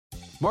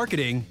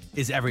Marketing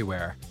is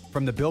everywhere.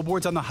 From the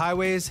billboards on the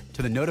highways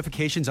to the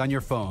notifications on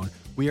your phone,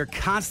 we are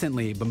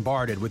constantly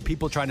bombarded with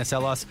people trying to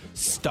sell us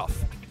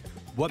stuff.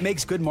 What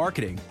makes good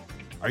marketing?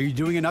 Are you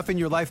doing enough in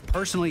your life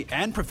personally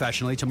and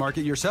professionally to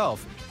market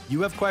yourself?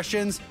 You have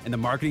questions, and the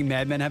Marketing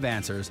Madmen have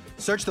answers.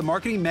 Search the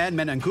Marketing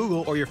Madmen on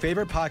Google or your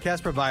favorite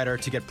podcast provider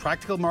to get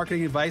practical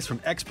marketing advice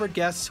from expert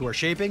guests who are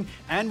shaping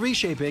and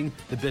reshaping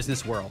the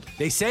business world.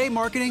 They say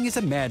marketing is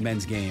a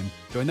madman's game.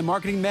 Join the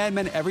Marketing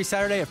Madmen every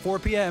Saturday at 4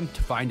 p.m.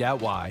 to find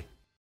out why.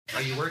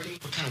 Are you working?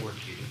 What kind of work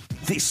do you do?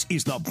 This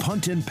is the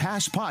Punt and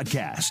Pass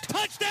Podcast.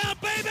 Touchdown,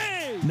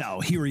 baby! Now,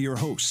 here are your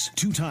hosts,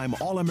 two-time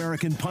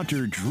All-American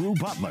punter Drew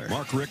Butler.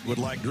 Mark Richt would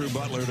like Drew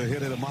Butler to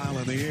hit it a mile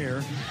in the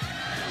air.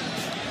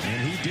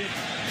 And he did.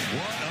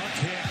 What a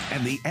kick.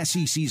 And the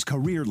SEC's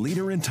career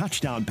leader in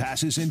touchdown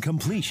passes and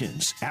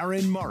completions,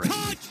 Aaron Murray.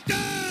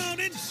 Touchdown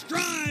in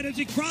stride as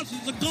he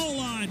crosses the goal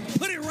line.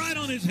 Put it right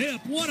on his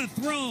hip. What a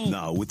throw.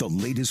 Now, with the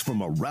latest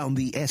from around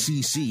the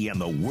SEC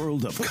and the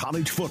world of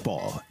college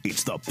football,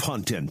 it's the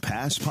Punt and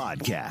Pass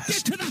Podcast.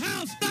 Get to the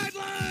house,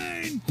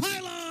 sideline,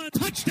 pylon,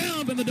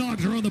 touchdown, and the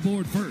Dogs are on the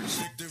board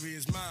first. Victory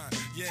is mine,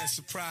 yeah,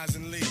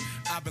 surprisingly.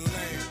 I've been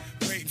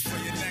lame, waiting for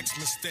your next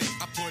mistake.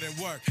 I put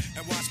in work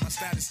and watch my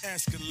status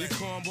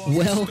escalate.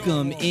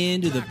 Welcome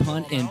into the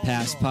Punt and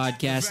Pass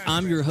Podcast.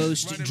 I'm your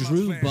host,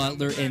 Drew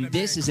Butler, and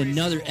this is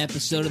another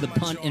episode of the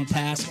Punt and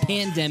Pass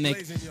Pandemic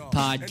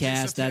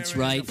Podcast. That's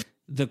right,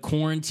 the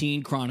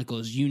Quarantine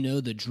Chronicles. You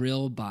know the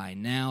drill by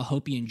now.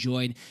 Hope you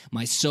enjoyed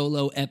my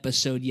solo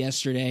episode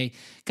yesterday.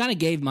 Kind of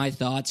gave my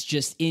thoughts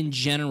just in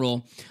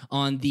general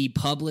on the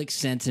public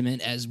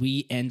sentiment as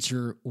we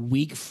enter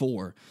week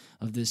 4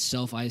 of this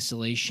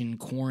self-isolation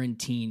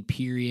quarantine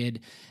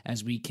period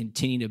as we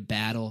continue to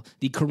battle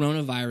the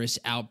coronavirus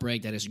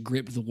outbreak that has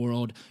gripped the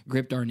world,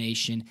 gripped our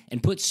nation,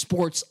 and put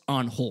sports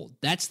on hold.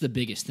 That's the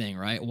biggest thing,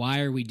 right? Why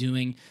are we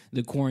doing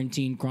the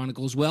Quarantine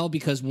Chronicles? Well,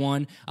 because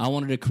one, I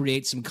wanted to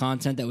create some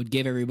content that would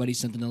give everybody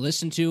something to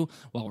listen to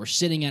while we're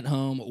sitting at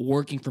home,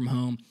 working from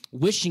home,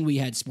 wishing we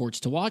had sports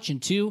to watch,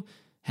 and two,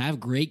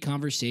 have great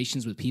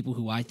conversations with people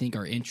who I think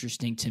are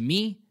interesting to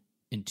me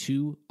and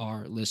to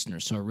our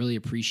listeners. So I really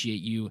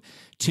appreciate you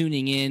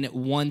tuning in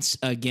once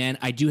again.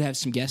 I do have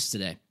some guests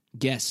today.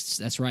 Guests,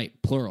 that's right,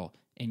 plural.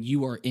 And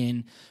you are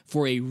in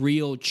for a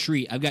real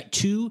treat. I've got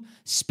 2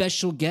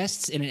 special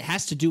guests, and it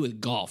has to do with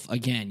golf.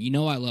 Again, you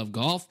know I love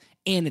golf,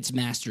 and it's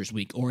Masters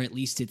Week, or at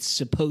least it's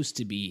supposed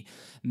to be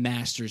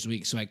Masters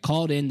Week. So I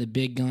called in the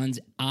big guns.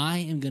 I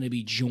am going to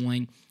be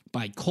joined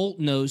by Colt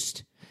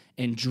Knost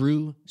and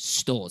Drew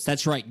Stoltz.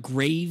 That's right,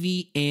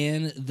 Gravy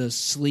and the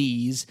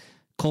Sleaze.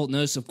 Colt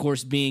Knost, of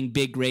course, being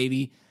Big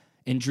Gravy,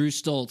 and Drew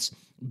Stoltz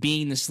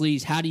being the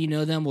Sleaze. How do you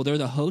know them? Well, they're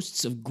the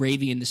hosts of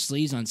Gravy and the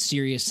Sleaze on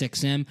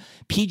SiriusXM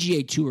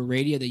PGA Tour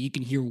Radio that you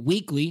can hear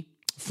weekly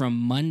from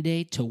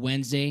Monday to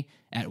Wednesday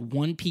at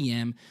 1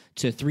 p.m.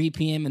 to 3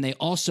 p.m. And they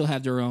also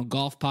have their own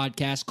golf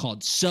podcast called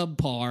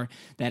Subpar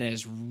that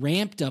has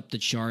ramped up the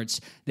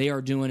charts. They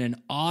are doing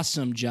an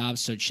awesome job,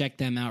 so check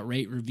them out,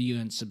 rate, review,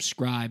 and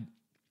subscribe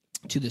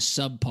to the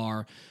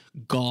Subpar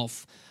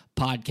Golf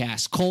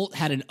Podcast. Colt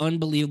had an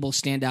unbelievable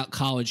standout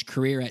college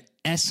career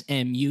at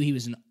SMU. He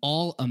was an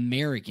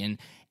All-American,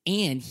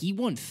 and he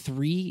won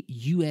 3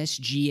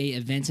 USGA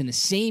events in the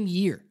same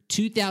year.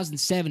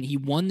 2007, he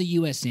won the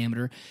U.S.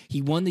 Amateur, he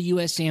won the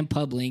U.S. Am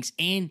Pub Links,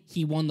 and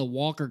he won the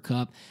Walker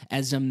Cup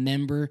as a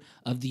member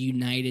of the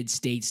United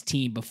States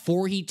team.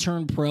 Before he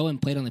turned pro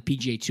and played on the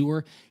PGA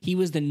Tour, he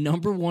was the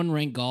number 1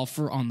 ranked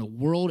golfer on the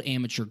World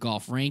Amateur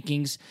Golf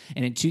Rankings,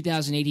 and in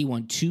 2008, he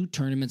won 2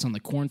 tournaments on the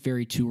Korn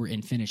Ferry Tour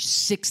and finished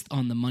 6th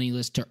on the money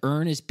list to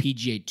earn his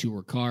PGA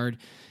Tour card.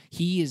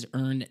 He has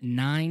earned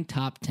 9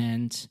 top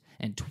 10s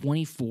and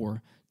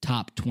 24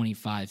 top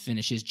 25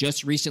 finishes.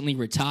 Just recently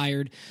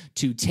retired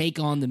to take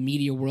on the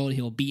media world.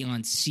 He'll be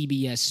on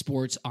CBS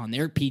Sports on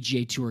their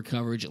PGA Tour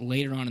coverage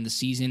later on in the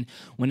season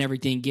when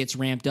everything gets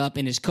ramped up.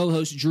 And his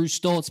co-host Drew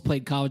Stoltz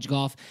played college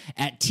golf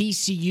at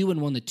TCU and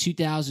won the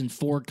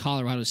 2004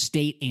 Colorado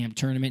State AM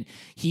tournament.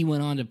 He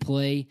went on to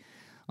play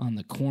on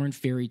the Korn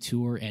Ferry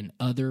Tour and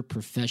other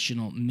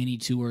professional mini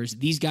tours.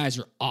 These guys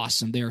are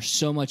awesome. They are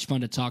so much fun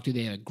to talk to.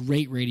 They have a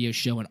great radio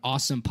show, an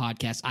awesome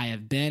podcast. I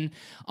have been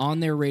on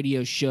their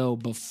radio show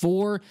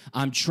before.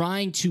 I'm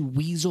trying to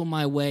weasel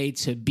my way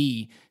to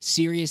be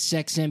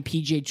SiriusXM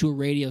PGA Tour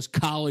Radio's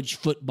college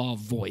football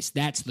voice.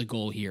 That's the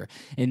goal here.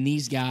 And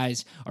these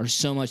guys are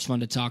so much fun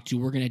to talk to.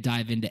 We're going to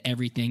dive into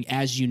everything.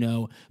 As you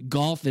know,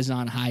 golf is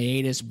on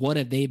hiatus. What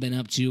have they been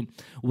up to?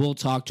 We'll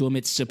talk to them.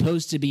 It's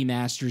supposed to be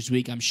Masters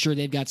Week. I'm sure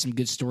they've got some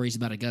good stories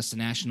about Augusta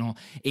National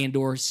and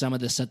or some of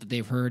the stuff that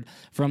they've heard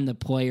from the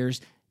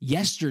players.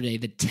 Yesterday,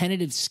 the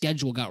tentative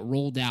schedule got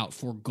rolled out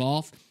for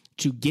golf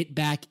to get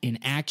back in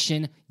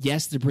action.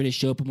 Yes, the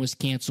British Open was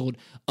canceled.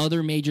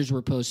 Other majors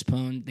were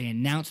postponed. They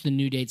announced the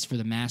new dates for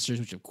the Masters,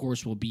 which of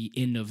course will be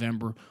in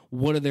November.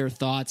 What are their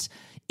thoughts?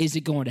 Is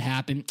it going to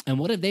happen? And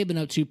what have they been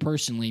up to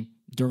personally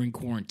during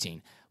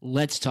quarantine?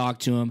 Let's talk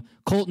to them.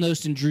 Colt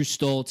Knost and Drew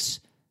Stoltz.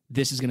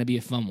 This is going to be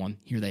a fun one.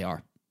 Here they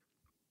are.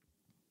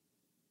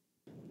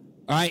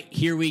 All right,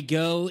 here we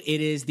go.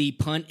 It is the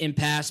Punt and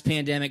Pass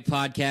Pandemic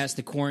Podcast,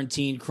 the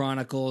Quarantine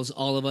Chronicles.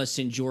 All of us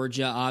in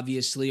Georgia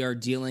obviously are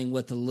dealing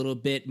with a little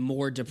bit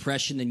more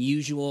depression than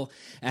usual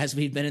as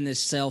we've been in this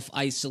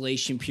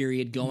self-isolation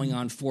period going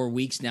on 4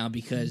 weeks now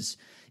because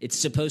it's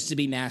supposed to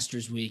be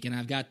Masters Week, and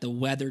I've got the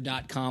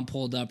weather.com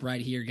pulled up right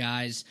here,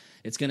 guys.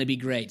 It's going to be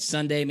great.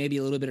 Sunday, maybe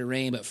a little bit of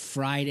rain, but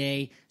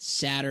Friday,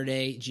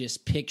 Saturday,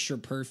 just picture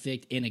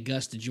perfect in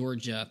Augusta,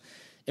 Georgia.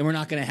 And we're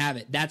not going to have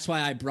it. That's why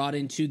I brought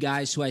in two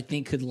guys who I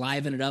think could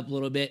liven it up a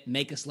little bit,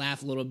 make us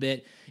laugh a little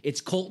bit. It's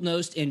Colt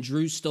Knost and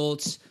Drew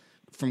Stoltz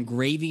from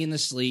Gravy and the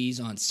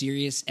Sleaze on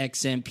Sirius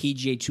XM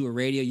PGA Tour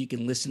Radio. You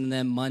can listen to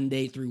them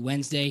Monday through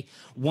Wednesday,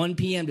 1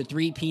 p.m. to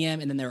 3 p.m.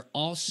 And then they're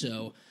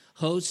also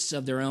hosts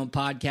of their own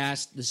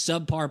podcast, the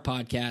Subpar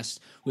Podcast,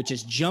 which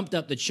has jumped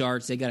up the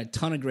charts. They got a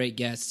ton of great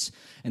guests,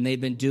 and they've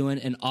been doing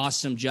an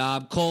awesome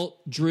job. Colt,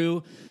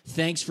 Drew,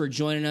 thanks for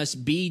joining us.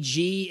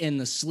 BG and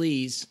the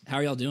Sleaze, how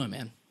are y'all doing,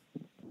 man?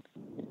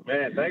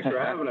 Man, thanks for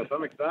having us.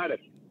 I'm excited.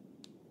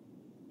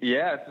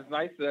 Yeah, it's just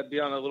nice to be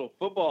on a little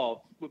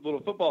football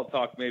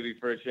talk maybe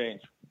for a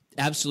change.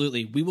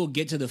 Absolutely. We will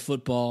get to the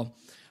football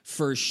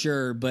for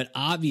sure, but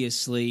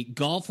obviously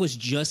golf was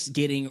just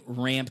getting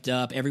ramped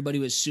up. Everybody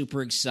was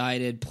super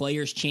excited.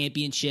 Players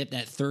Championship,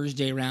 that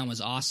Thursday round was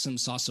awesome,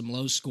 saw some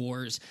low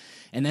scores.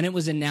 And then it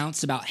was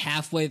announced about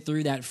halfway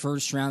through that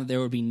first round that there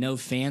would be no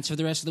fans for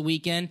the rest of the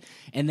weekend.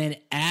 And then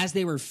as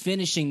they were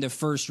finishing the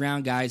first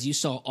round, guys, you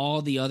saw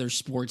all the other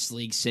sports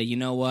leagues say, you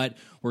know what,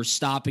 we're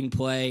stopping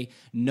play.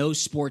 No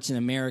sports in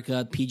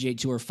America. PGA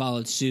Tour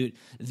followed suit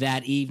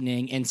that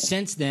evening. And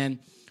since then,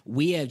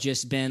 we have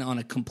just been on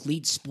a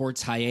complete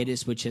sports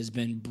hiatus, which has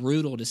been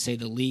brutal to say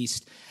the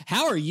least.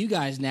 How are you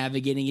guys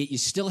navigating it? You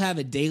still have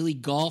a daily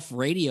golf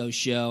radio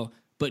show,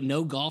 but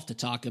no golf to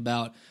talk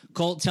about.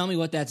 Colt, tell me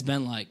what that's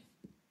been like.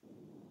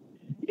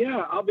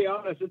 Yeah, I'll be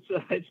honest.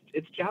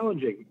 It's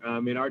challenging.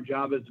 I mean, our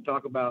job is to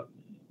talk about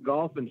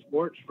golf and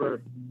sports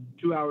for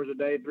 2 hours a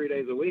day, 3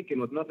 days a week, and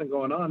with nothing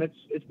going on,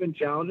 it's been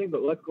challenging.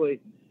 But luckily,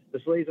 the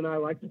Sleaze and I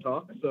like to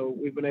talk, so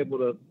we've been able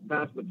to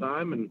pass the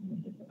time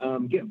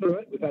and get through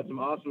it. We've had some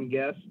awesome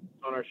guests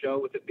on our show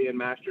with it being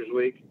Masters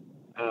Week.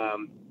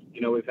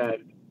 We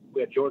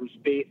had Jordan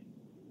Spieth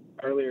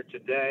earlier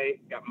today,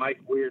 got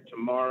Mike Weir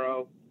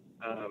tomorrow.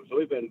 So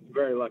we've been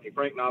very lucky.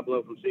 Frank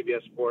Noblo from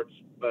CBS Sports.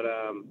 But,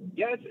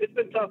 it's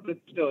been tough, but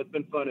still, it's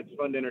been fun. It's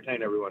fun to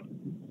entertain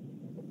everyone.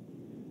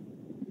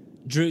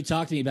 Drew,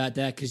 talk to me about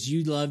that because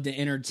you love to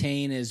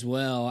entertain as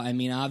well. I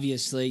mean,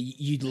 obviously,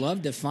 you'd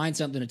love to find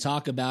something to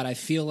talk about. I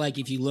feel like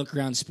if you look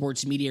around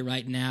sports media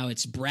right now,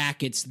 it's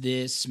brackets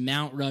this,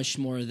 Mount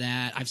Rushmore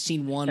that. I've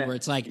seen one where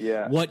it's like,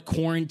 what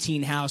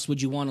quarantine house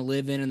would you want to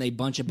live in? And they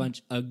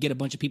get a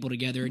bunch of people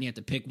together and you have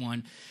to pick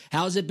one.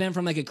 How's it been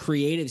from like a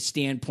creative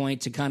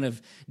standpoint to kind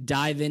of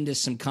dive into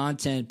some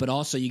content, but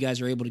also you guys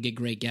are able to get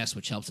great guests,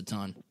 which helps a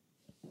ton?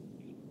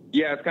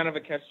 Yeah, it's kind of a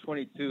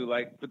catch-22.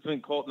 Like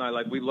between Colt and I,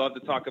 like we love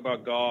to talk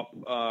about golf.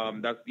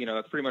 That's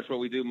pretty much what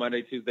we do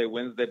Monday, Tuesday,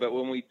 Wednesday. But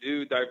when we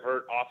do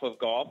divert off of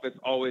golf, it's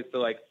always to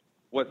like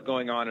what's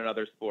going on in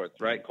other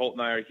sports, right? Colt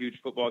and I are huge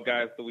football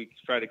guys, so we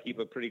try to keep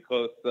a pretty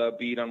close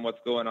beat on what's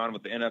going on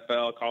with the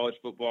NFL, college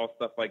football,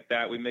 stuff like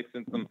that. We mix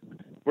in some.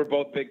 We're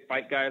both big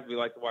fight guys. We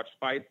like to watch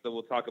fights, so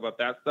we'll talk about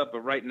that stuff.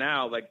 But right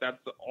now, like that's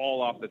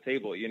all off the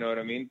table. You know what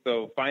I mean?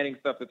 So finding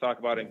stuff to talk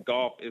about in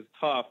golf is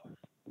tough.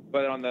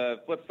 But on the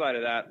flip side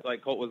of that,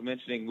 like Colt was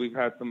mentioning, we've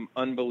had some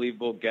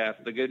unbelievable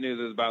guests. The good news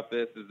is about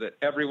this is that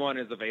everyone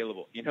is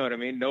available. You know what I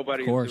mean?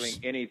 Nobody is doing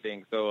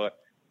anything. So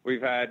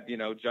we've had,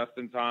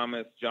 Justin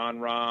Thomas, John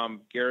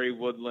Rahm, Gary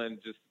Woodland,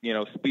 just,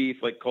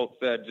 Spieth, like Colt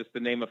said, just to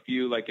name a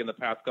few, like in the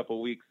past couple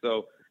of weeks.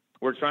 So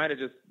we're trying to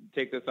just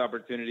take this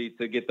opportunity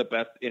to get the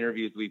best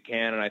interviews we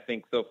can. And I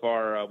think so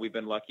far we've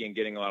been lucky in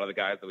getting a lot of the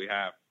guys that we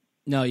have.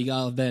 No, you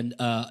all have been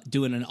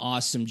doing an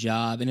awesome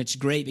job, and it's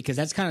great because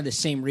that's kind of the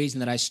same reason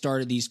that I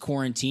started these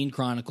Quarantine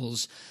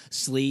Chronicles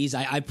Sleaze.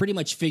 I pretty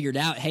much figured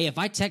out, hey, if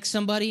I text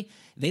somebody,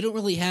 they don't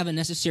really have a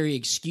necessary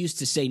excuse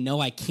to say, no,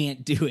 I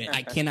can't do it.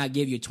 I cannot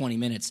give you 20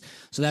 minutes.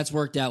 So that's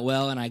worked out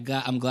well, and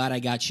I'm glad I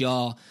got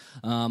y'all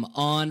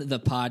on the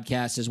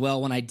podcast as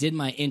well. When I did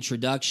my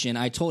introduction,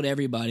 I told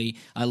everybody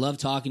I love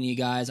talking to you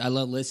guys. I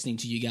love listening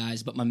to you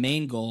guys, but my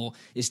main goal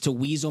is to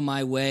weasel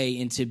my way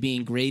into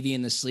being Gravy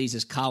and the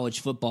Sleaze's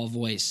college football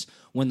voice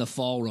when the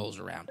fall rolls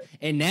around.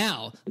 And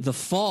now the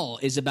fall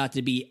is about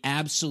to be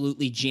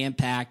absolutely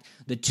jam-packed.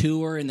 The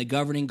tour and the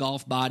governing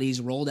golf bodies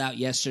rolled out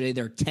yesterday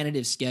their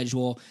tentative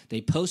schedule.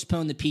 They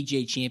postponed the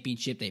PGA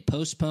Championship. They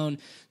postponed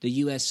the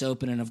U.S.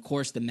 Open. And, of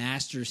course, the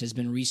Masters has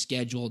been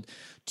rescheduled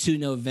to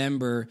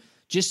November.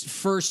 Just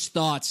first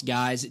thoughts,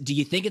 guys. Do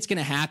you think it's going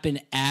to happen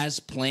as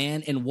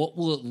planned, and what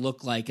will it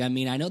look like? I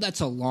mean, I know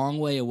that's a long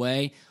way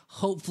away.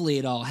 Hopefully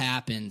it all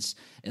happens.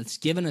 It's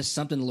given us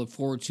something to look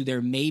forward to.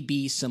 There may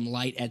be some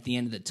light at the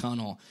end of the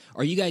tunnel.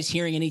 Are you guys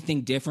hearing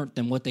anything different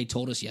than what they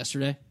told us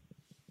yesterday?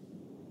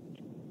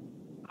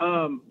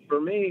 For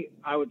me,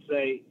 I would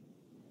say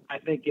I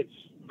think it's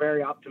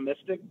very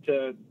optimistic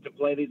to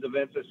play these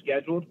events as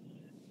scheduled.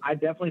 I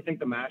definitely think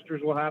the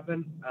Masters will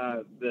happen.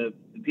 The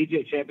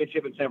PGA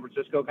Championship in San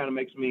Francisco kind of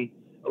makes me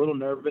a little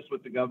nervous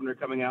with the governor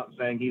coming out and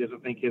saying he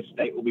doesn't think his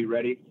state will be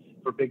ready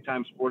for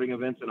big-time sporting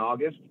events in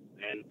August.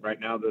 And right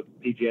now the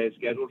PGA is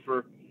scheduled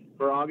for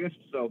August.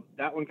 So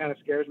that one kind of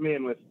scares me.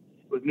 And with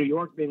New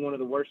York being one of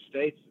the worst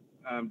states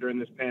during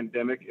this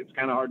pandemic, it's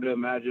kind of hard to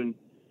imagine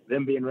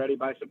them being ready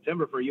by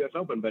September for a U.S.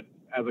 Open. But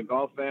as a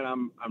golf fan,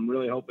 I'm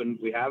really hoping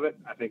we have it.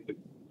 I think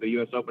the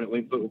U.S. Open at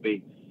Winged Foot will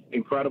be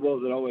incredible,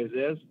 as it always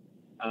is.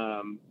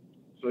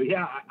 So,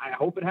 yeah, I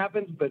hope it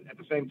happens, but at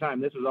the same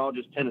time, this is all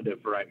just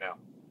tentative for right now.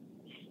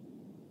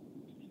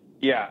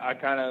 Yeah,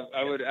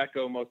 I would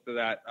echo most of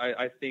that.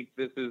 I think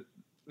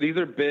these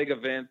are big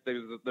events.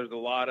 There's a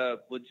lot of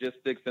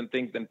logistics and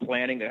things and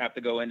planning that have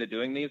to go into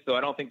doing these. So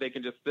I don't think they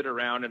can just sit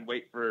around and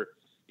wait for,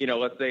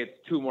 let's say it's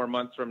 2 more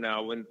months from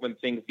now when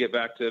things get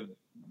back to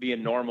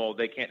being normal.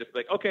 They can't just be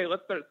like, okay,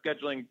 let's start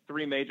scheduling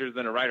 3 majors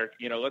and a Ryder.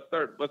 Let's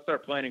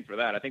start planning for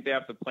that. I think they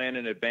have to plan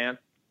in advance.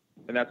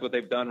 And that's what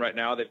they've done right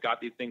now. They've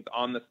got these things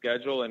on the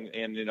schedule, and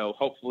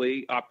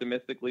hopefully,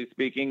 optimistically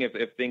speaking, if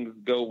things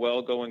go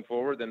well going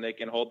forward, then they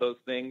can hold those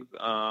things.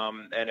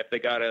 And if they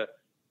got to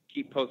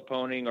keep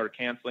postponing or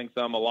canceling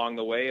some along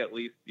the way, at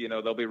least,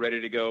 they'll be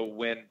ready to go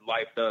when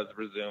life does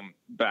resume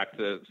back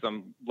to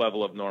some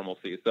level of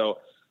normalcy. So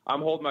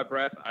I'm holding my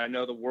breath. I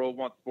know the world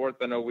wants sports.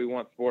 I know we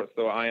want sports.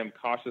 So I am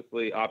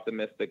cautiously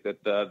optimistic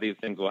that these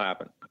things will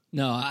happen.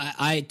 No,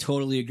 I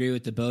totally agree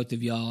with the both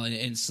of y'all.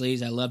 And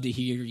Slaves, I love to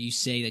hear you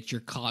say that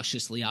you're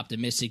cautiously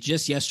optimistic.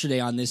 Just yesterday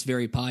on this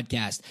very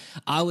podcast,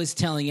 I was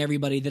telling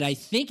everybody that I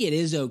think it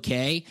is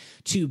okay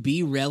to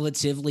be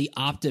relatively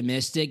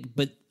optimistic,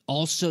 but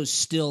also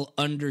still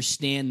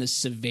understand the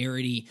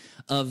severity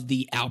of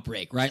the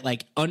outbreak, right?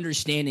 Like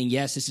understanding,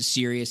 yes, this is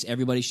serious.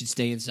 Everybody should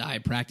stay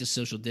inside, practice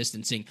social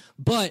distancing,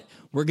 but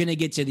we're going to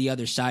get to the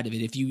other side of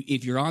it.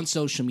 If you're on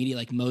social media,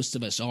 like most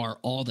of us are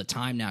all the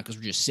time now, because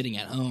we're just sitting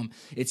at home,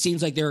 it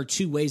seems like there are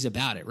 2 ways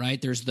about it,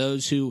 right? There's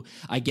those who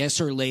I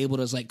guess are labeled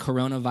as like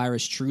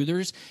coronavirus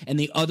truthers, and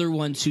the other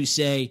ones who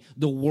say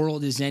the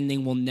world is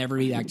ending, we'll never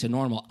be back to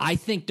normal. I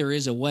think there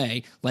is a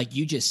way, like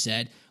you just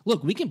said,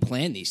 look, we can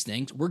plan these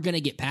things. We're going to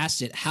get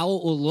past it. How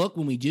it will look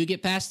when we do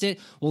get past it,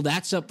 well,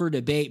 that's up for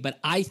debate, but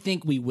I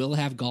think we will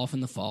have golf in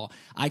the fall.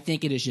 I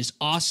think it is just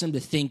awesome to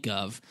think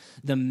of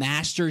the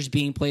Masters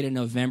being played in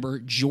November.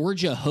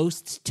 Georgia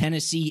hosts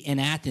Tennessee in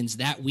Athens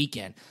that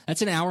weekend.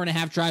 That's an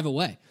hour-and-a-half drive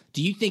away.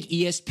 Do you think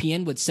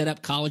ESPN would set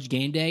up College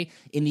Game Day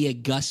in the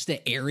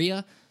Augusta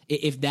area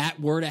if that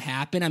were to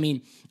happen? I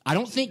mean, I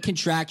don't think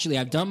contractually,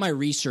 I've done my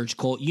research,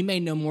 Colt. You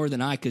may know more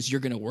than I because you're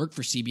going to work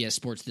for CBS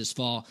Sports this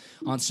fall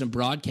on some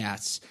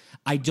broadcasts.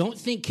 I don't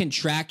think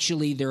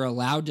contractually they're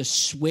allowed to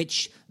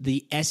switch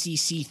the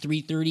SEC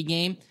 3:30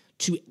 game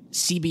to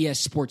CBS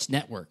Sports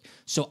Network.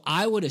 So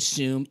I would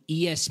assume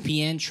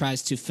ESPN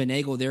tries to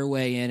finagle their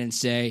way in and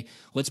say,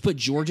 let's put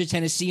Georgia,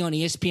 Tennessee on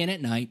ESPN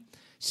at night.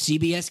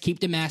 CBS keep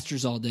the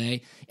Masters all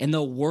day, and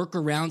they'll work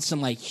around some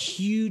like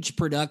huge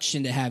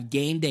production to have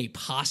game day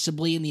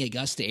possibly in the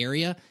Augusta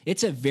area.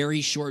 It's a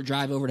very short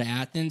drive over to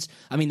Athens.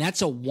 I mean,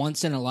 that's a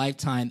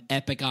once-in-a-lifetime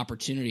epic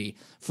opportunity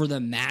for the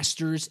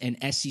Masters and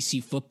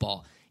SEC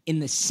football in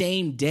the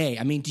same day.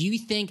 I mean, do you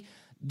think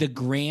the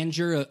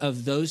grandeur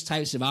of those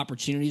types of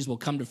opportunities will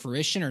come to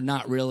fruition, or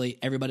not really?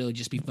 Everybody will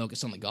just be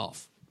focused on the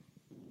golf.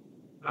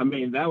 I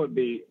mean, that would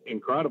be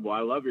incredible.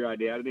 I love your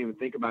idea. I didn't even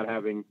think about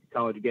having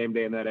College Game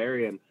Day in that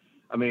area. And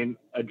I mean,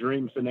 a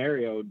dream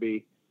scenario would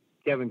be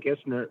Kevin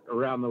Kistner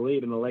around the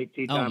lead in the late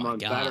tee time on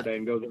Saturday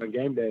and goes on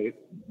game day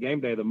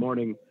the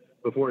morning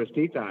before his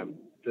tee time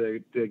to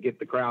get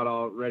the crowd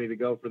all ready to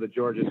go for the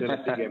Georgia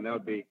Tennessee game.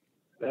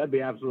 That'd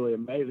be absolutely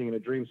amazing in a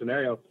dream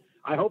scenario.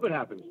 I hope it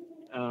happens.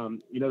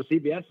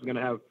 CBS is going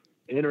to have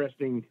an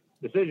interesting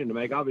decision to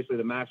make. Obviously,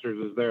 the Masters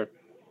is their,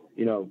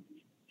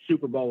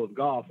 Super Bowl of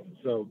golf,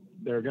 so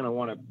they're going to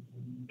want to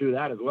do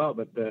that as well.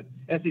 But the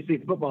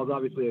SEC football is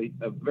obviously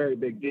a very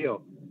big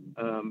deal.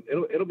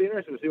 It'll be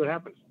interesting to see what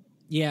happens.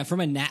 Yeah, from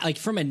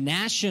a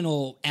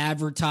national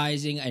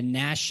advertising, a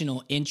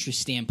national interest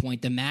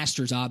standpoint, the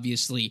Masters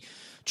obviously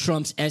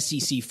trumps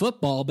SEC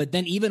football. But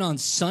then even on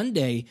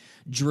Sunday,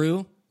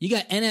 Drew, you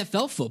got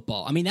NFL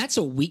football. I mean, that's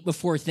a week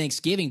before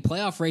Thanksgiving.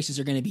 Playoff races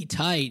are going to be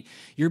tight.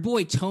 Your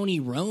boy Tony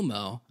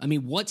Romo, I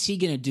mean, what's he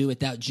going to do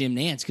without Jim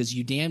Nantz? Because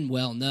you damn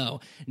well know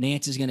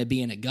Nantz is going to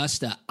be in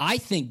Augusta. I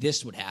think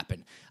this would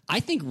happen. I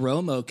think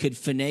Romo could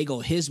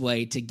finagle his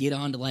way to get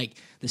onto like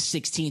the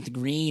 16th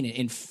green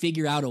and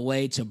figure out a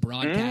way to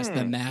broadcast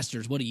the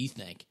Masters. What do you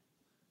think?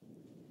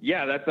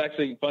 Yeah, that's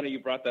actually funny you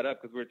brought that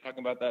up because we were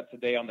talking about that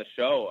today on the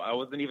show. I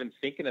wasn't even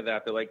thinking of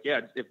that. They're like, yeah,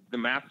 if the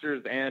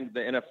Masters and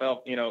the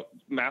NFL,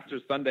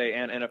 Masters Sunday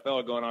and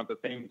NFL are going on at the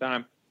same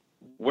time,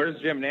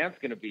 where's Jim Nantz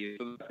going to be?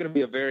 So that's going to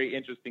be a very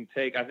interesting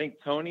take. I think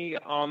Tony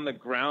on the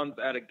grounds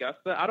at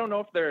Augusta, I don't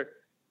know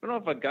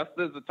if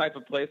Augusta is the type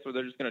of place where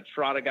they're just going to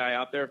trot a guy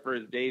out there for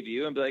his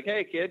debut and be like,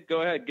 hey, kid,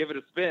 go ahead, give it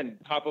a spin,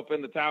 hop up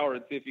in the tower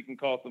and see if you can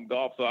call some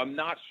golf. So I'm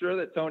not sure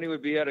that Tony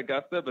would be at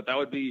Augusta, but that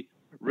would be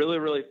really,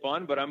 really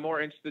fun. But I'm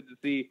more interested to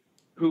see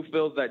who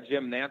fills that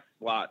Jim Nantz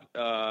slot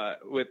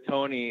with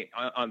Tony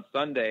on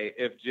Sunday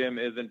if Jim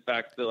is in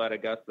fact still at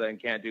Augusta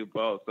and can't do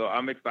both. So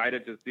I'm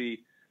excited to see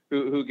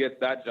who gets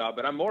that job.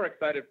 But I'm more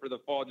excited for the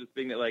fall, just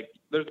being that, like,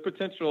 there's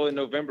potential in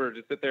November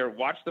to sit there,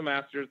 watch the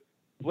Masters,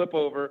 flip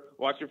over,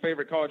 watch your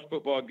favorite college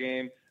football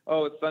game.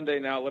 Oh, it's Sunday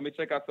now. Let me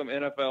check out some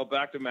NFL,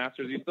 back to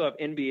Masters. You still have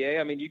NBA.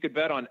 I mean, you could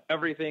bet on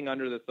everything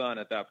under the sun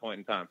at that point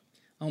in time.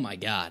 Oh my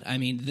God. I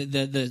mean,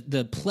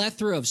 the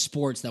plethora of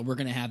sports that we're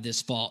going to have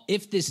this fall,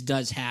 if this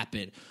does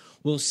happen,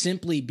 will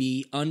simply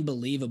be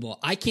unbelievable.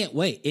 I can't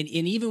wait. And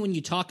even when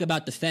you talk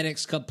about the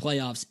FedEx Cup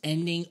playoffs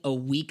ending a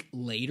week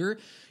later,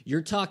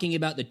 you're talking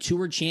about the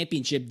Tour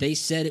Championship. They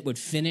said it would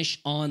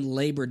finish on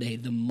Labor Day,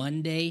 the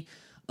Monday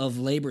of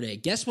Labor Day.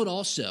 Guess what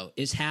also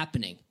is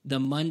happening the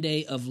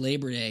Monday of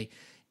Labor Day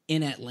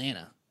in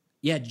Atlanta?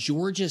 Yeah,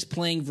 Georgia's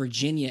playing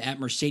Virginia at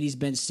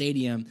Mercedes-Benz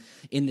Stadium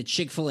in the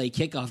Chick-fil-A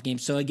kickoff game.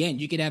 So, again,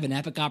 you could have an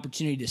epic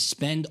opportunity to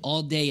spend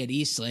all day at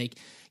Eastlake,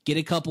 get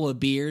a couple of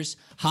beers,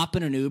 hop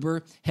in an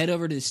Uber, head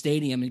over to the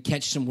stadium, and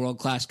catch some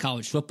world-class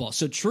college football.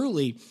 So,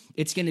 truly,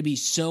 it's going to be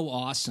so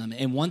awesome.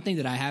 And one thing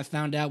that I have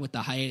found out with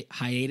the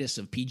hiatus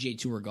of PGA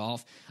Tour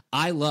golf,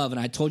 I love, and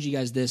I told you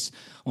guys this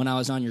when I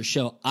was on your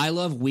show, I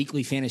love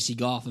weekly fantasy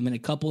golf. I'm in a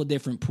couple of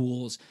different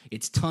pools.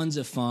 It's tons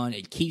of fun.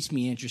 It keeps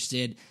me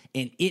interested,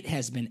 and it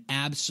has been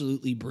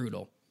absolutely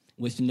brutal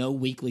with no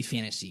weekly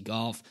fantasy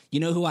golf.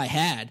 You know who I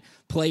had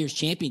Players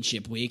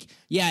Championship week?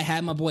 Yeah, I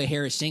had my boy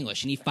Harris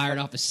English, and he fired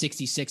off a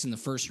 66 in the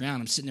first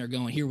round. I'm sitting there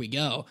going, here we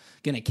go,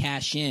 going to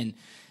cash in.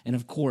 And,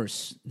 of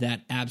course,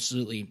 that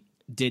absolutely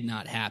did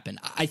not happen.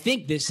 I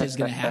think this is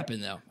going to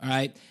happen, though, all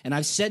right? And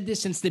I've said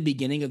this since the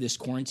beginning of this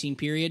quarantine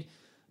period.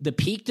 The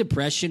peak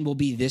depression will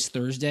be this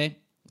Thursday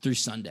through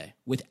Sunday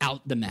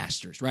without the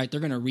Masters, right? They're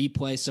going to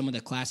replay some of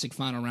the classic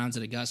final rounds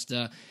at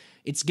Augusta.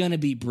 It's going to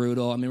be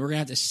brutal. I mean, we're going to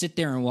have to sit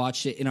there and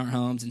watch it in our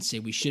homes and say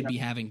we should be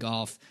having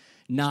golf.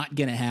 Not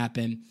going to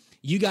happen.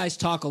 You guys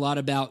talk a lot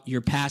about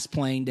your past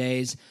playing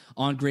days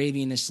on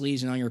Gravy and the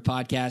Sleeves and on your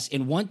podcast.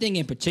 And one thing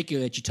in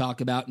particular that you talk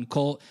about, and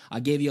Colt,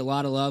 I gave you a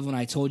lot of love when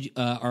I told you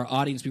our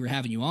audience we were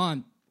having you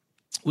on,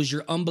 was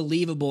your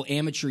unbelievable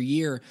amateur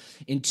year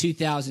in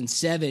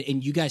 2007.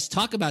 And you guys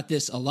talk about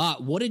this a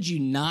lot. What did you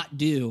not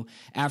do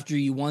after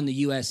you won the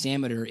U.S.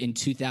 Amateur in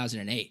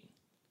 2008?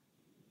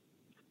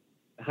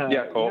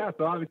 Yeah, Colt. Yeah,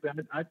 so obviously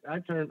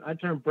I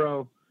turned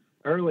pro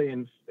early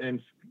and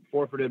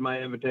forfeited my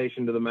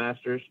invitation to the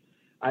Masters.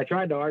 I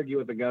tried to argue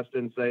with Augusta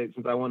and say,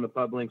 since I won the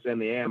Pub Links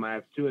and the AM, I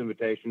have 2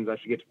 invitations. I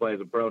should get to play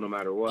as a pro no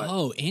matter what.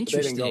 Oh,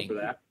 interesting. They didn't go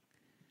for that.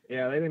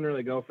 Yeah, they didn't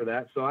really go for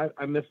that. So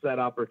I missed that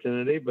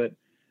opportunity. But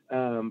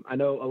I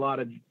know a lot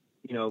of,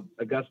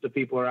 Augusta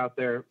people are out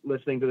there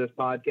listening to this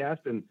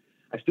podcast, and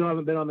I still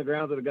haven't been on the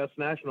grounds at Augusta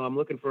National. I'm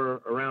looking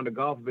for a round of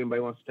golf if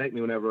anybody wants to take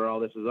me whenever all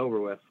this is over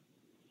with.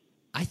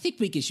 I think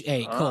we could.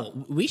 Hey,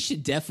 Cole, we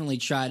should definitely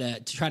try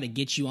to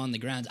get you on the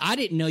grounds. I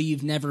didn't know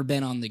you've never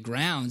been on the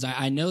grounds.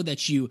 I know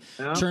that you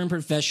turned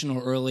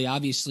professional early.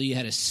 Obviously, you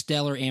had a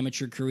stellar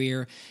amateur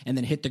career and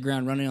then hit the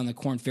ground running on the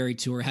Korn Ferry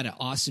Tour. Had an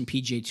awesome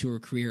PGA Tour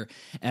career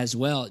as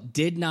well.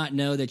 Did not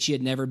know that you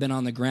had never been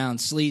on the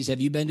ground. Sleeves,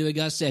 have you been to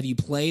Augusta? Have you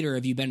played or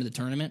have you been to the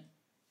tournament?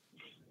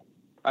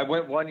 I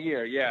went 1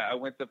 year. Yeah, I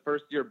went the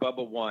first year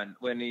Bubba won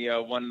when he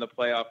won the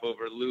playoff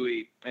over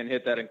Louis and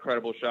hit that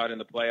incredible shot in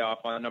the playoff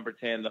on number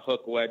 10, the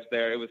hook wedge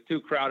there. It was too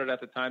crowded at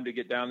the time to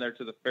get down there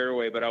to the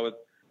fairway, but I was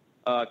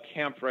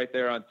camped right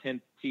there on 10th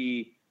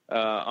tee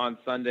on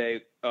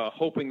Sunday,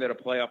 hoping that a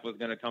playoff was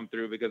going to come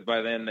through because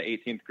by then the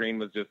 18th green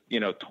was just,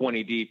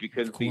 20 deep. You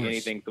couldn't see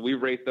anything. So we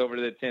raced over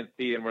to the 10th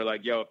tee and we're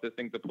like, yo, if this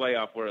thing's a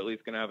playoff, we're at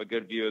least going to have a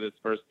good view of this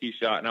first tee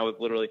shot. And I was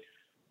literally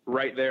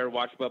right there,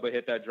 watch Bubba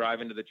hit that drive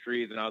into the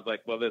trees, and I was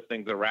like, well, this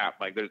thing's a wrap.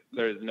 Like,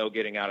 there's no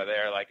getting out of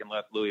there. Like,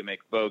 unless Louis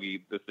makes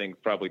bogey, this thing's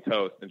probably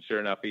toast. And sure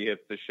enough, he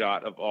hits the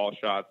shot of all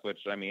shots, which,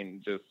 I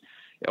mean, just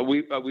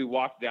we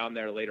walked down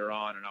there later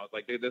on, and I was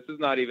like, dude, this is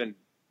not even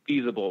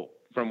feasible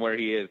from where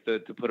he is to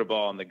put a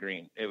ball on the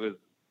green. It was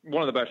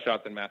one of the best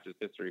shots in Masters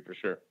history for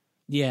sure.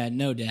 Yeah,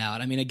 no doubt.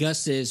 I mean,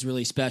 Augusta is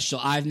really special.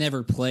 I've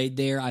never played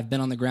there. I've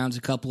been on the grounds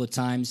a couple of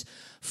times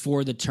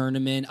for the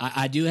tournament.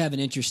 I do have an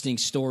interesting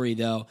story,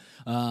 though.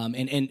 And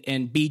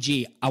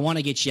BG, I want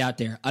to get you out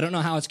there. I don't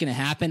know how it's going to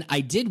happen. I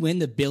did win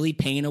the Billy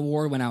Payne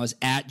Award when I was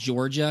at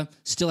Georgia.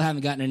 Still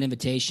haven't gotten an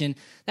invitation.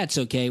 That's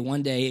okay.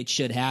 One day it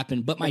should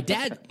happen. But my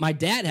dad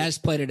has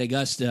played at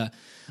Augusta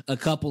a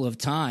couple of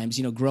times,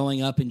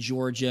 growing up in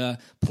Georgia,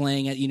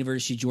 playing at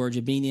University of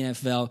Georgia, being in the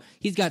NFL.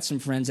 He's got some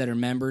friends that are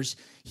members.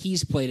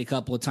 He's played a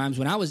couple of times.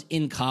 When I was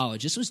in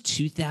college, this was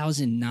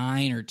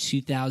 2009 or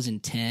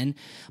 2010,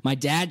 my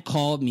dad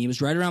called me. It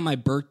was right around my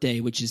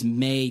birthday, which is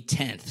May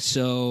 10th.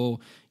 So,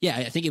 yeah,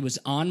 I think it was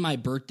on my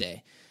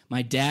birthday.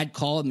 My dad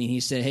called me, and he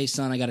said, hey,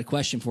 son, I got a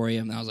question for you.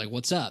 And I was like,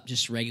 what's up?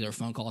 Just a regular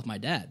phone call with my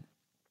dad.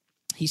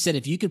 He said,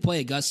 if you could play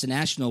Augusta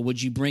National,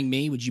 would you bring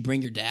me? Would you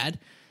bring your dad?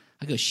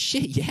 I go,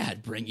 shit, yeah,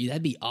 I'd bring you.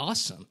 That'd be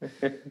awesome.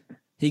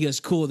 He goes,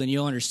 cool, then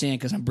you'll understand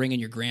because I'm bringing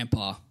your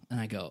grandpa. And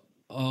I go,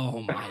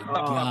 Oh my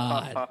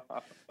God!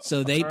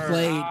 So they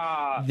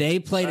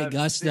played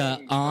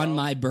Augusta on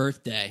my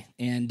birthday,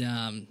 and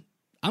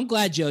I'm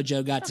glad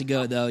JoJo got to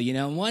go though. You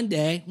know, one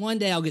day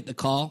I'll get the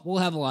call. We'll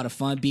have a lot of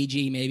fun.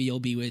 BG, maybe you'll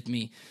be with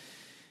me,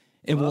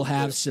 and we'll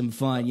have some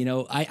fun. You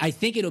know, I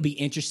think it'll be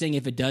interesting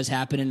if it does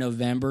happen in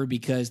November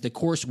because the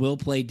course will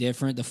play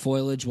different. The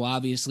foliage will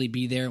obviously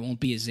be there. It won't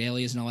be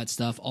azaleas and all that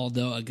stuff.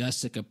 Although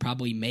Augusta could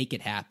probably make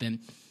it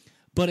happen.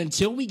 But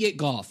until we get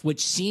golf,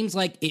 which seems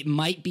like it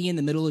might be in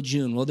the middle of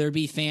June, will there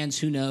be fans?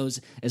 Who knows?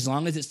 As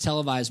long as it's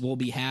televised, we'll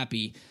be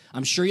happy.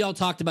 I'm sure y'all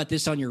talked about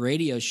this on your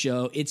radio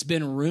show. It's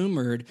been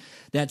rumored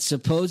that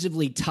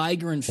supposedly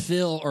Tiger and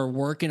Phil are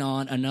working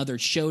on another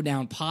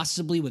showdown,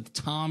 possibly with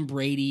Tom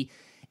Brady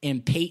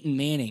and Peyton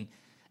Manning.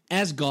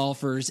 As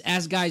golfers,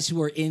 as guys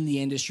who are in the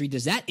industry,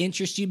 does that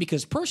interest you?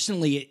 Because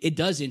personally, it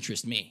does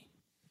interest me.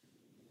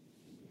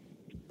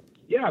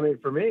 Yeah, I mean,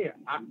 for me,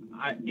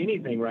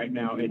 anything right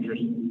now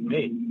interests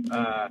me.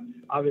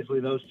 Obviously,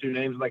 those two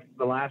names, like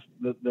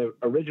the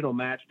original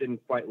match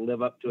didn't quite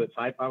live up to its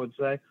hype, I would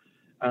say.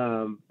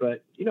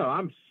 But, you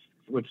know,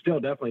 would still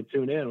definitely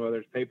tune in, whether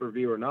it's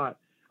pay-per-view or not.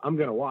 I'm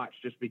going to watch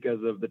just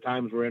because of the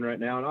times we're in right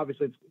now. And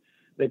obviously,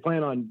 they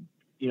plan on,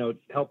 you know,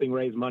 helping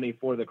raise money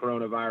for the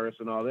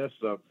coronavirus and all this.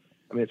 So,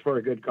 I mean, it's for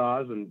a good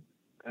cause, and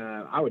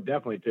I would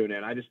definitely tune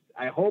in.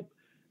 I hope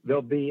they'll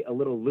be a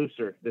little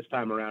looser this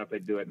time around if they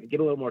do it and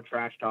get a little more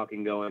trash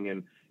talking going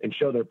and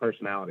show their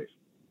personalities.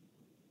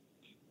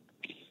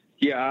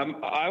 Yeah,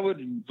 I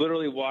would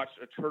literally watch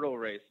a turtle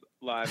race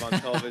live on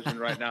television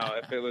right now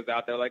if it was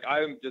out there. Like,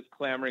 I'm just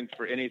clamoring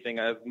for anything,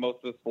 as most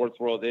of the sports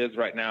world is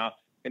right now.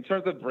 In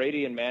terms of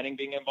Brady and Manning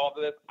being involved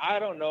in this, I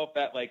don't know if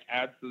that like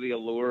adds to the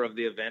allure of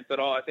the event at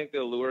all. I think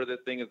the allure of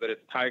this thing is that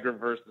it's Tiger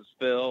versus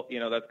Phil.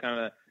 You know, that's kind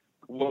of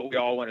what we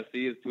all want to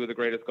see, is two of the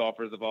greatest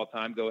golfers of all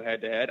time go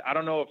head to head. I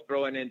don't know if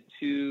throwing in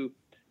two,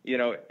 you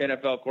know,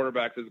 NFL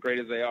quarterbacks as great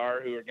as they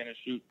are, who are going to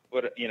shoot,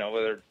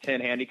 whether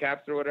 10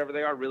 handicaps or whatever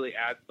they are, really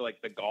adds to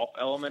like the golf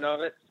element of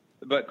it.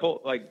 But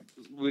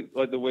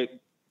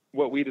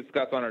what we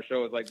discuss on our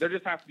show is like, there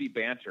just has to be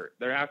banter.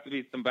 There has to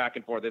be some back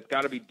and forth. It's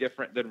got to be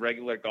different than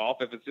regular golf.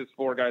 If it's just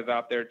four guys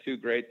out there, two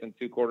greats and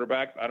two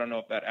quarterbacks, I don't know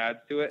if that adds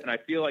to it. And I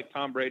feel like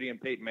Tom Brady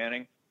and Peyton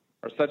Manning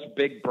are such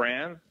big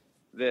brands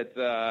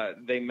that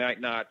they might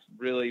not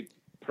really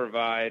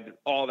provide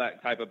all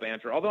that type of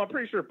banter. Although I'm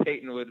pretty sure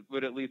Peyton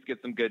would at least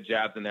get some good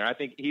jabs in there. I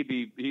think he'd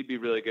be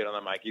really good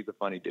on the mic. He's a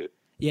funny dude.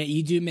 Yeah,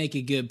 you do make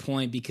a good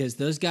point, because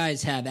those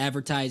guys have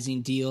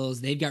advertising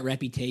deals. They've got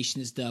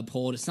reputations to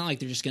uphold. It's not like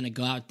they're just going to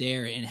go out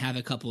there and have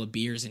a couple of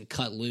beers and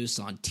cut loose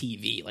on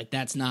TV. Like,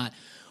 that's not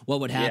what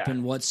would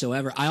happen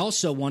whatsoever. I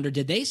also wonder,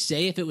 did they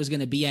say if it was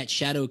going to be at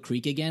Shadow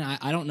Creek again?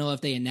 I don't know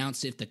if they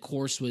announced if the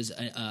course was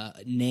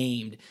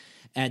named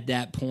at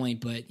that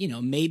point, but, you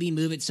know, maybe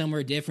move it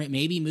somewhere different,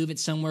 maybe move it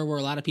somewhere where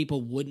a lot of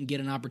people wouldn't get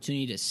an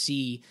opportunity to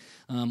see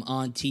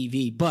on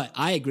TV. But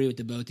I agree with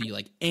the both of you.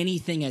 Like,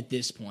 anything at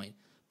this point,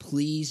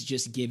 please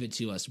just give it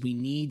to us. We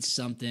need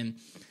something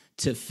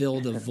to fill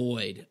the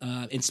void.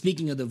 And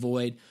speaking of the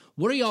void,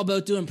 what are y'all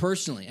both doing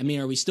personally? I mean,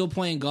 are we still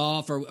playing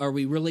golf, or are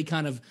we really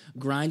kind of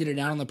grinding it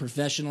out on the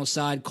professional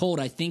side? Colt,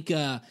 I think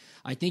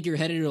you're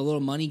headed to a little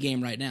money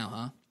game right now,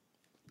 huh?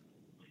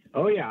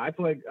 Oh yeah, I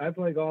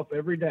play golf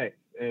every day.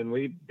 And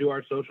we do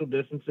our social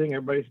distancing.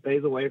 Everybody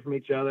stays away from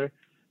each other.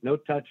 No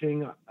touching.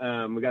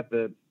 We got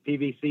the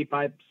PVC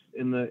pipes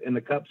in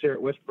the cups here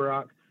at Whisper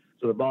Rock,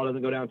 so the ball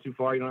doesn't go down too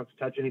far. You don't have to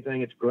touch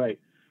anything. It's great.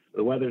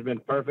 The weather's been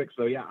perfect.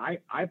 So yeah,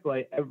 I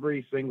play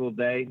every single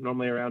day,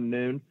 normally around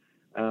noon.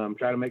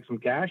 Try to make some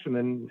cash and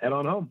then head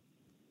on home.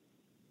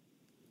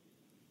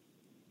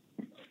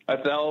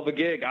 That's a hell of a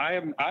gig. I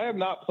am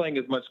not playing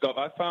as much golf.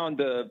 I found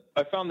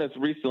this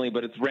recently,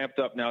 but it's ramped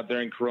up now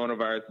during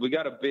coronavirus. We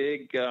got a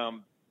big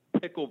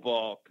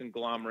pickleball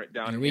conglomerate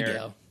down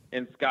here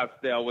in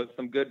Scottsdale with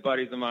some good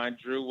buddies of mine.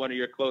 Drew, one of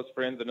your close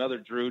friends, another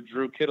Drew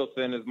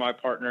Kittleson is my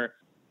partner.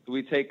 So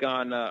we take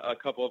on a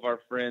couple of our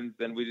friends,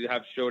 and we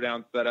have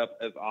showdowns set up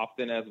as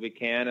often as we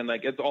can. And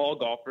like, it's all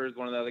golfers.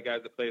 One of the other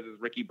guys that plays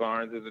is Ricky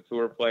Barnes, who's a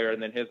tour player,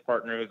 and then his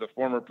partner, who's a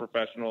former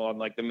professional on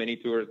like the mini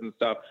tours and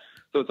stuff.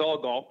 So it's all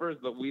golfers,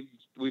 but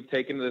we've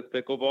taken to this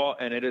pickleball,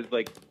 and it is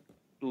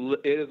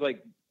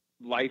like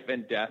life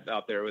and death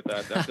out there with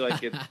us. I feel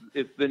like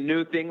it's the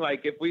new thing.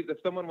 Like, if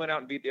someone went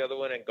out and beat the other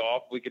one in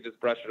golf, we could just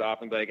brush it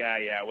off and be like,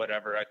 yeah,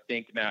 whatever, I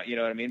think now, you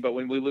know what I mean? But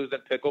when we lose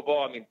at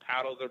pickleball, I mean,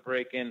 paddles are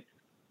breaking,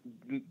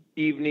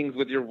 evenings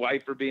with your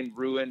wife are being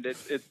ruined.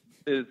 It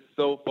is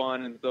so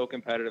fun and so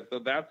competitive. So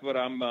that's what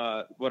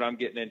I'm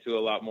getting into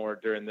a lot more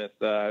during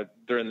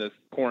this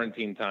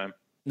quarantine time.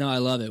 No, I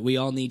love it. We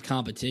all need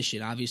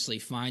competition. Obviously,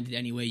 find it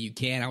any way you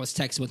can. I was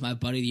texting with my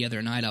buddy the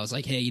other night. I was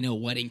like, hey, you know,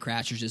 Wedding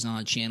Crashers is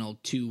on channel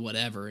 2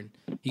 whatever. And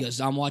he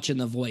goes, I'm watching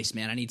The Voice,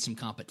 man. I need some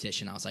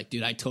competition. I was like,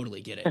 dude, I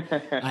totally get it.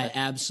 I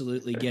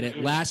absolutely get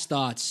it. Last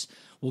thoughts.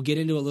 We'll get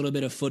into a little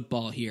bit of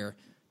football here.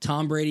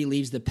 Tom Brady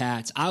leaves the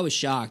Pats. I was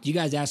shocked. You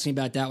guys asked me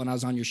about that when I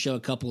was on your show a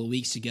couple of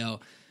weeks ago.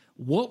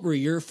 What were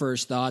your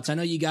first thoughts? I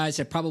know you guys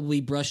have probably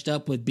brushed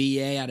up with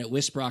BA out at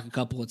Wisprock a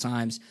couple of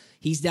times.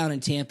 He's down in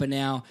Tampa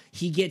now.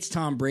 He gets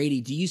Tom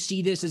Brady. Do you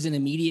see this as an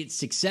immediate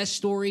success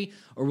story,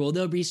 or will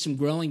there be some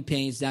growing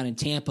pains down in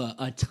Tampa?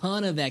 A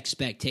ton of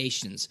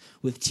expectations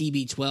with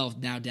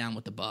TB12 now down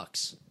with the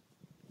Bucs.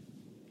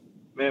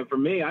 Man, for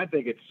me, I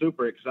think it's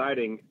super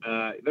exciting.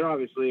 They're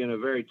obviously in a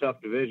very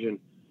tough division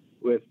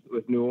with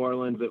New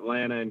Orleans,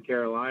 Atlanta, and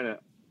Carolina.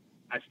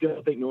 I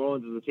still think New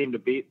Orleans is the team to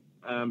beat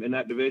in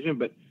that division,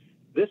 but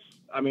this,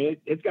 I mean,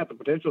 it's got the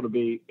potential to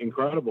be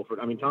incredible.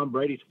 Tom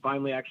Brady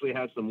finally actually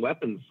has some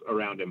weapons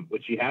around him,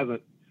 which he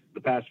hasn't the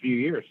past few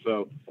years.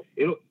 So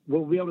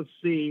we'll be able to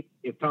see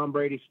if Tom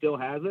Brady still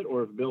has it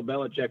or if Bill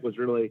Belichick was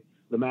really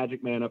the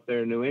magic man up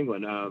there in New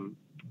England.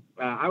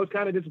 I was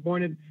kind of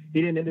disappointed he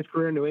didn't end his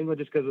career in New England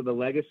just because of the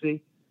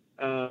legacy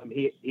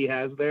he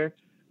has there.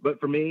 But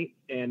for me,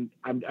 and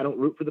I don't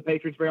root for the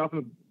Patriots very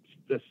often,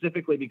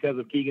 specifically because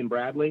of Keegan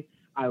Bradley.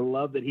 I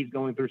love that he's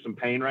going through some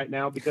pain right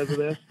now because of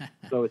this.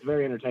 So it's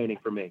very entertaining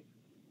for me.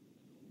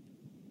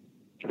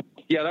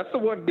 Yeah, that's the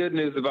one good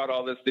news about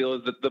all this deal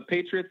is that the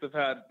Patriots have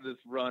had this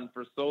run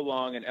for so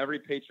long, and every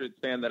Patriots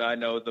fan that I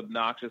know is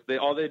obnoxious.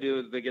 All they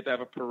do is they get to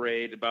have a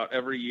parade about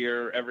every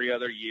year, every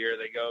other year.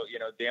 They go,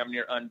 damn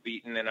near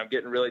unbeaten, and I'm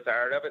getting really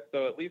tired of it.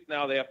 So at least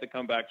now they have to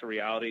come back to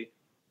reality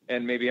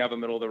and maybe have a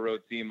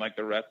middle-of-the-road team like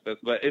the rest of us.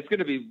 But it's going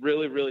to be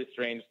really, really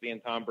strange seeing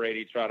Tom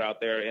Brady trot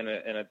out there in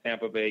a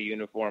Tampa Bay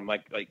uniform.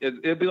 Like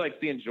it'd be like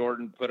seeing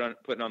Jordan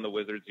putting on the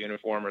Wizards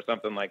uniform or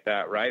something like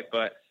that, right?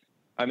 But,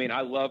 I mean,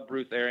 I love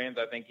Bruce Arians.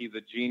 I think he's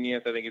a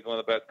genius. I think he's one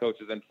of the best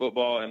coaches in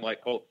football. And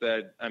like Colt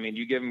said, I mean,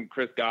 you give him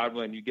Chris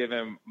Godwin, you give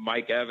him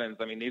Mike Evans.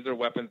 I mean, these are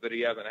weapons that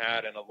he hasn't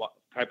had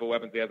type of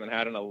weapons he hasn't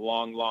had in a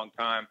long, long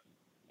time.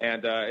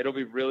 And it'll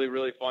be really,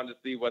 really fun to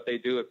see what they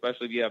do,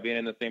 especially being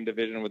in the same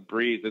division with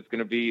Breeze.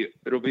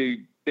 It'll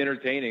be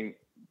entertaining,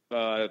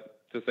 to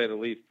say the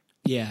least.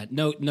 Yeah,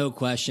 no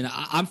question.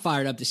 I'm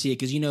fired up to see it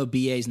because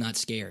BA's not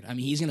scared. I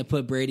mean, he's going to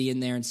put Brady in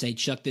there and say,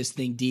 chuck this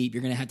thing deep.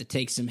 You're going to have to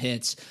take some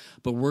hits,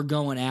 but we're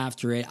going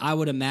after it. I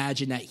would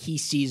imagine that he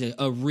sees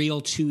a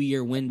real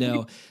 2-year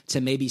window to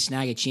maybe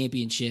snag a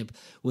championship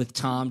with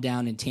Tom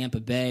down in Tampa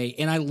Bay.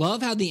 And I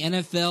love how the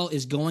NFL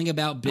is going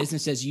about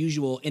business as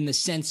usual in the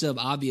sense of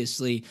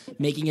obviously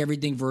making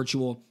everything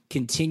virtual,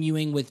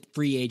 continuing with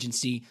free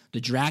agency. The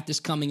draft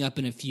is coming up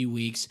in a few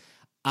weeks.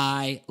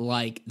 I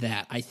like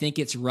that. I think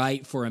it's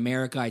right for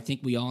America. I think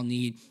we all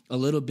need a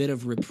little bit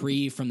of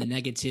reprieve from the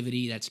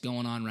negativity that's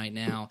going on right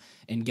now.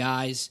 And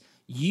guys,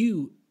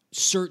 you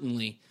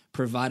certainly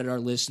provided our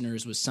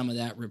listeners with some of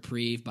that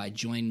reprieve by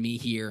joining me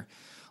here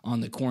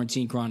on the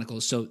Quarantine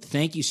Chronicles. So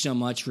thank you so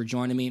much for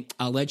joining me.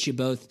 I'll let you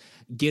both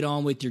get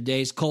on with your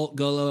days. Colt,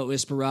 Golo at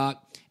Whisper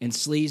Rock, and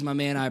Sleaze, my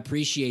man, I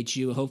appreciate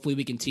you. Hopefully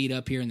we can tee it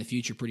up here in the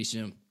future pretty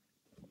soon.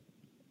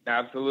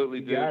 Absolutely,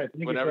 dude.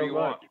 Whenever you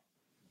want.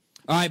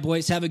 All right,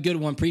 boys, have a good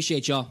one.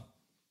 Appreciate y'all.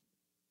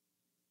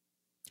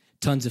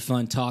 Tons of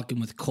fun talking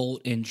with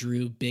Colt and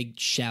Drew. Big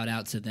shout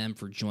out to them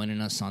for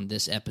joining us on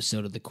this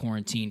episode of the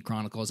Quarantine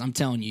Chronicles. I'm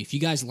telling you, if you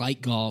guys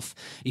like golf,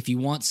 if you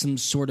want some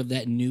sort of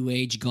that new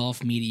age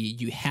golf media,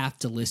 you have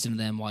to listen to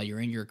them while you're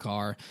in your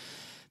car.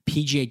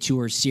 PGA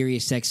Tour,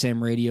 Sirius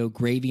XM Radio,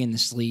 Gravy and the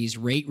Sleaze.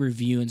 Rate,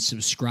 review, and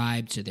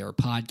subscribe to their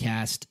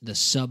podcast, the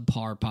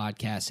Subpar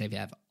Podcast. They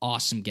have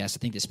awesome guests. I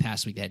think this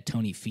past week they had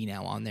Tony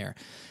Finau on there.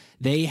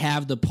 They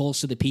have the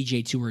pulse of the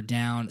PGA Tour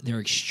down. They're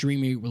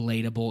extremely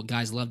relatable.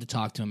 Guys love to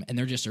talk to them, and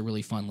they're just a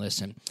really fun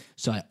listen.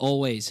 So I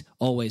always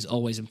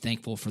am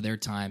thankful for their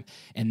time,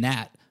 and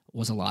that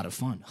was a lot of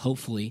fun.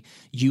 Hopefully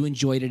you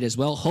enjoyed it as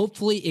well.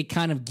 Hopefully it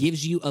kind of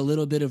gives you a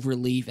little bit of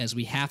relief as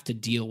we have to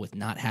deal with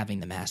not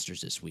having the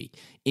Masters this week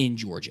in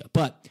Georgia.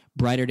 But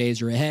brighter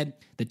days are ahead.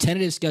 The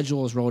tentative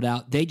schedule is rolled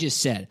out. They just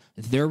said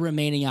they're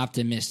remaining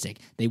optimistic.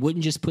 They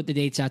wouldn't just put the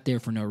dates out there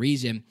for no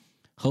reason.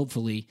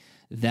 Hopefully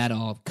that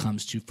all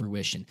comes to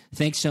fruition.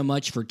 Thanks so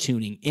much for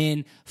tuning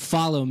in.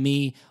 Follow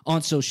me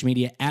on social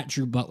media at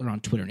Drew Butler on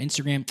Twitter and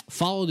Instagram.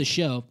 Follow the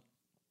show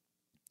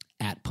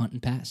at Punt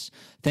and Pass.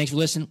 Thanks for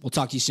listening. We'll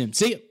talk to you soon.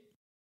 See you.